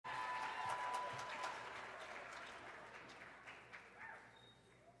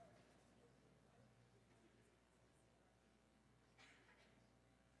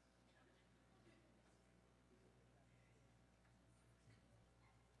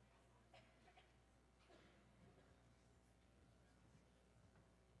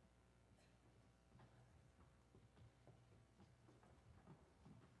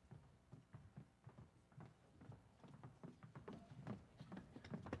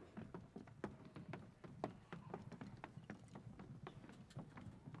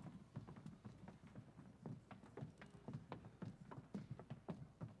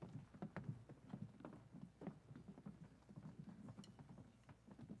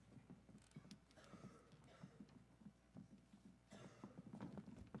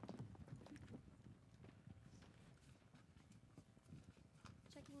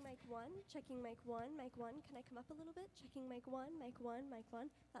mic one, checking mic one, mic one. Can I come up a little bit? Checking mic one, mic one, mic one.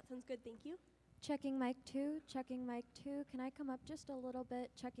 That sounds good, thank you. Checking mic two, checking mic two. Can I come up just a little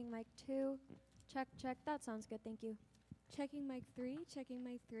bit? Checking mic two. Check, check. That sounds good, thank you. Checking mic three, checking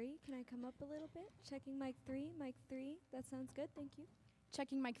mic three. Can I come up a little bit? Checking mic three, mic three. That sounds good, thank you.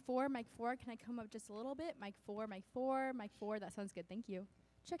 Checking mic four, mic four. Can I come up just a little bit? Mic four, mic four, mic four. That sounds good, thank you.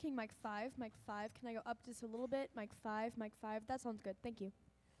 Checking mic five, mic five. Can I go up just a little bit? Mic five, mic five. That sounds good, thank you.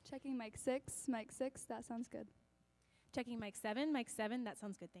 Checking mic six, mic six. That sounds good. Checking mic seven, that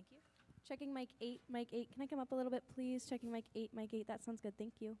sounds good, thank you. Checking mic eight, can I come up a little bit, please? Checking mic eight, that sounds good,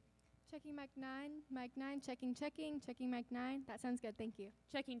 thank you. Checking mic nine, checking, checking mic nine. That sounds good, thank you.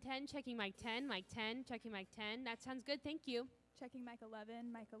 Checking mic 10, checking mic 10. That sounds good, thank you. Checking mic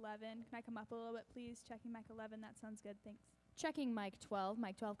 11, mic 11. Can I come up a little bit, please? Checking mic 11. That sounds good, thanks. Checking mic 12,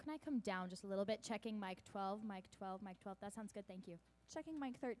 mic 12. Can I come down just a little bit? Checking mic 12, mic 12, mic 12. That sounds good, thank you. Checking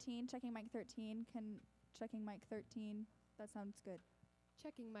mic 13, checking mic 13. Checking mic 13. That sounds good.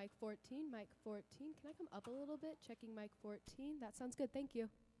 Checking mic 14, mic 14. Can I come up a little bit? Checking mic 14. That sounds good, thank you.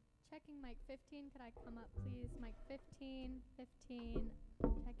 Checking mic 15, could I come up please? Mic 15, 15,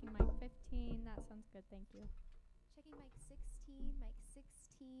 checking mic 15, that sounds good, thank you. Checking mic 16, mic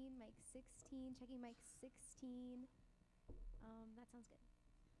 16, mic 16, checking mic 16. That sounds good.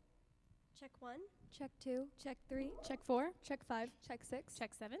 Check one. Check two. Check three. Check four. Check five. Check six.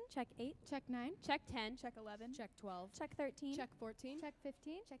 Check 7. Check 8. Check 9. Check 10. Check 11. Check 12. Check 13. Check 14. Check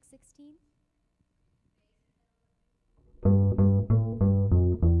 15. Check 16.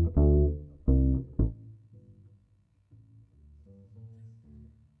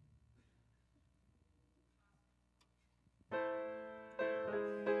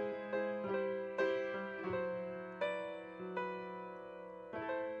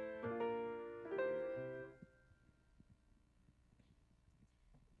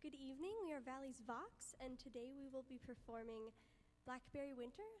 Good evening, we are Valley's Vox, and today we will be performing Blackberry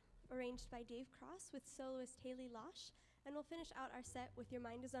Winter, arranged by Dave Cross with soloist Haley Losh, and we'll finish out our set with Your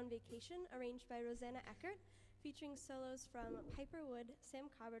Mind is on Vacation, arranged by Rosanna Eckert, featuring solos from Piper Wood, Sam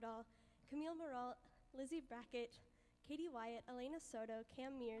Carberdall, Camille Moralt, Lizzie Brackett, Katie Wyatt, Elena Soto,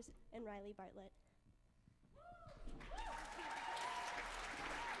 Cam Mears, and Riley Bartlett.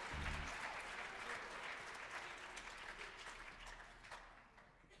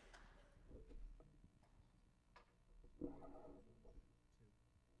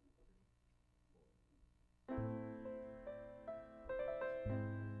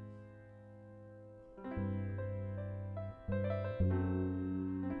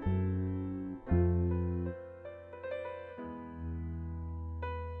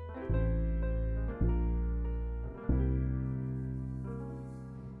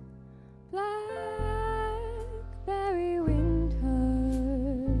 Blackberry winter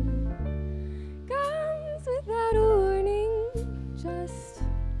comes without a warning, just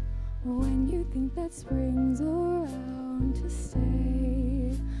when you think that spring's around to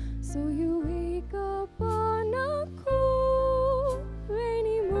stay. So you wake up on a cool,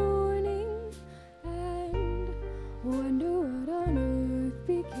 rainy morning and wonder what on earth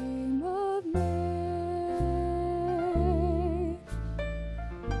became of May.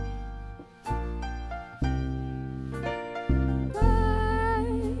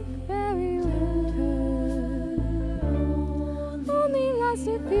 Blackberry winter only lasts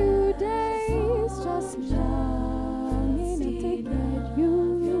a few days, just long enough to get you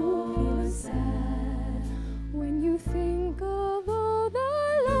feeling sad when you think of all the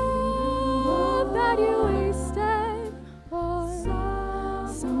love that you wasted on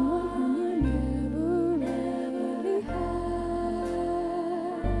someone who you never really had.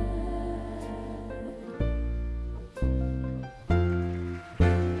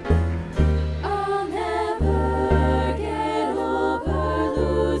 I'll never get over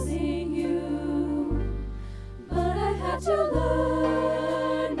losing you, but I've had to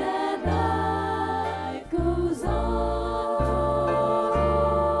learn that life goes on,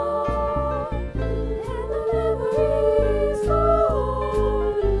 and the memories go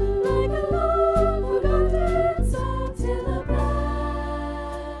like a long forgotten song till the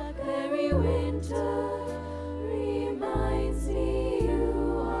blackberry winter reminds me you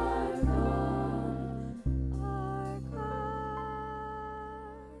are gone,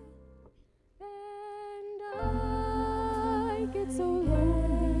 and I get so lonely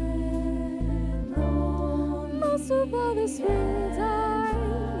most of all the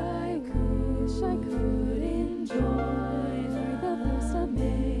springtime. I wish I could enjoy the first of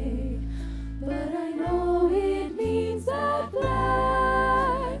May, but I know it means that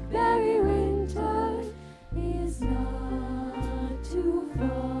blackberry winter is not too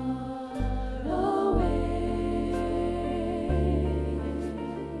far.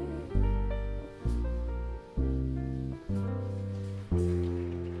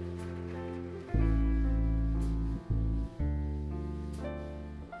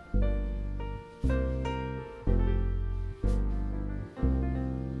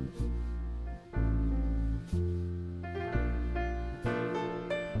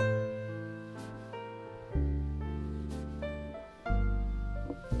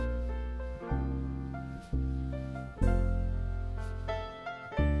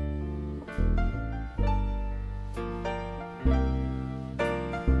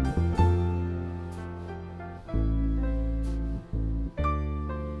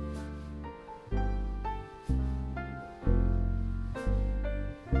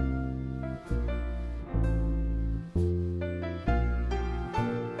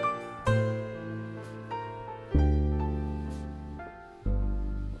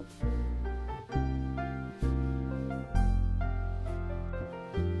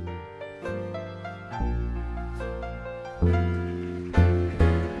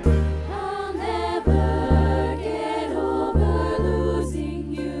 I'll never get over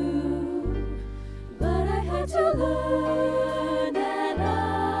losing you, but I had to learn that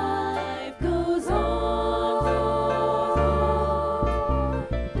life goes on.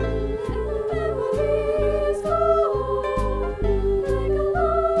 Memories go on like a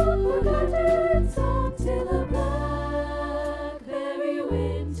long forgotten song till a blackberry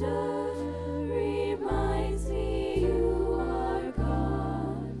winter reminds me you are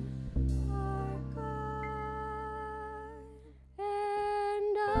gone.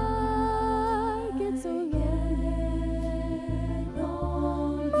 And I get so lonely.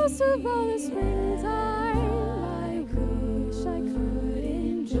 Most of all the springtime, I wish I could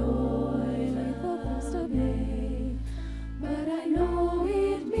enjoy like the 1st of May. But I know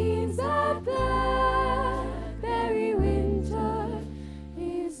it means that blackberry winter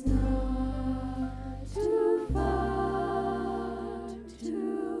is not too far,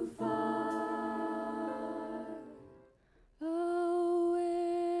 too far away.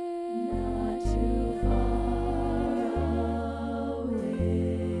 Not too far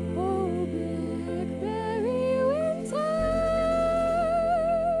away. Oh, blackberry winter.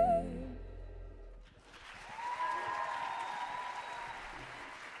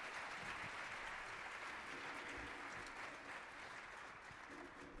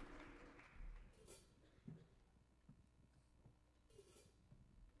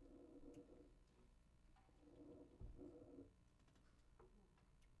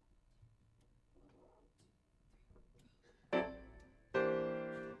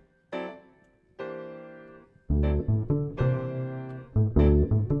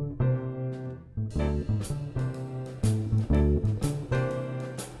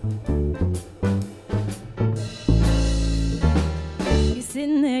 You're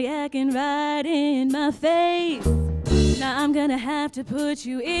sitting there yakking right in my face. Now I'm gonna have to put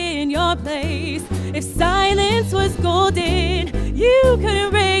you in your place. If silence was golden, you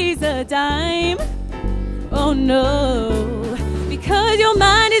couldn't raise a dime. Oh no, because your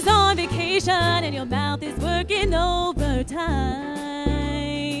mind is on vacation and your mouth is working overtime.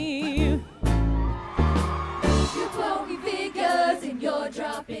 You're quoting figures and you're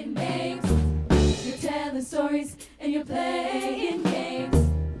dropping names. You're telling stories and you're playing games.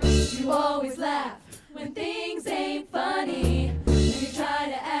 You always laugh when things ain't funny, and you try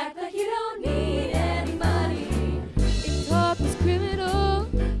to act like you don't need any money. If talk was criminal,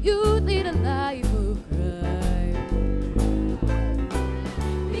 you'd lead a life of crime.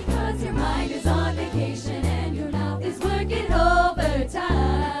 Because your mind is on vacation and your mouth is working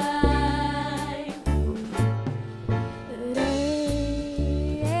overtime.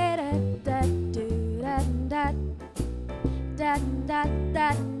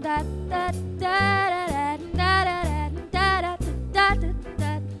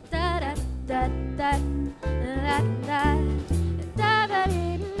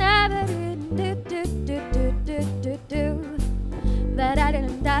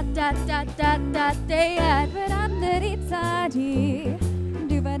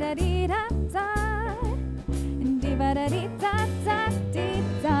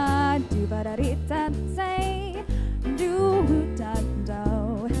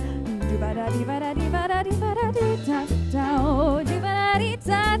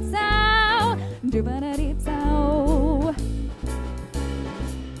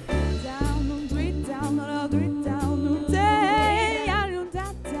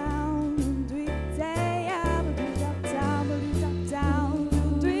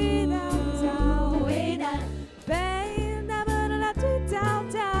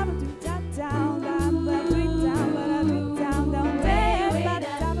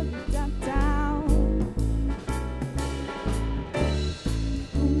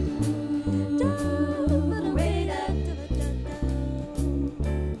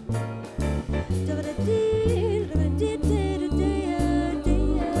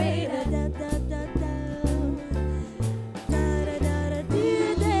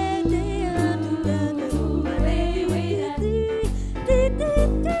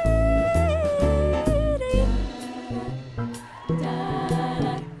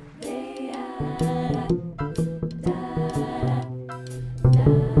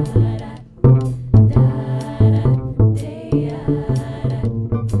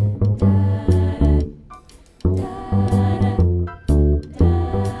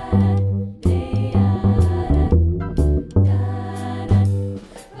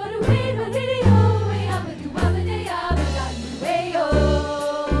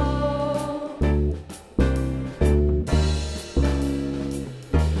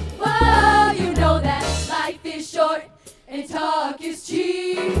 and talk is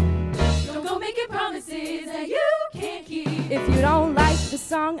cheap. Don't go making promises that you can't keep. If you don't like the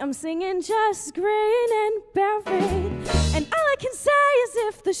song I'm singing, just grin and bear it. And all I can say is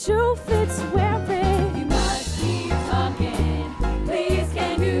if the shoe fits, wear it. You must keep talking. Please,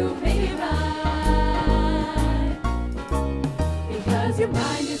 can you make it right? Because your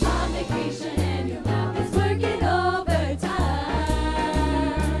mind is on vacation and your mouth is working overtime.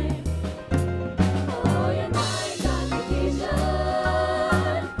 Oh, your mind's on vacation.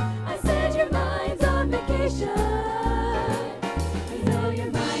 I said your mind's on vacation. You know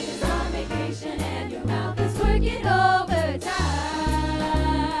your mind is on vacation and your mouth is working overtime.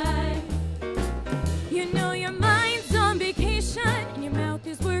 You know your mind's on vacation and your mouth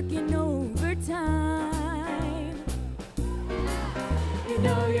is working overtime. You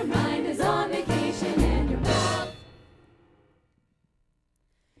know your mind is on vacation and your mouth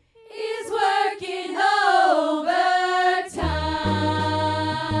is working overtime.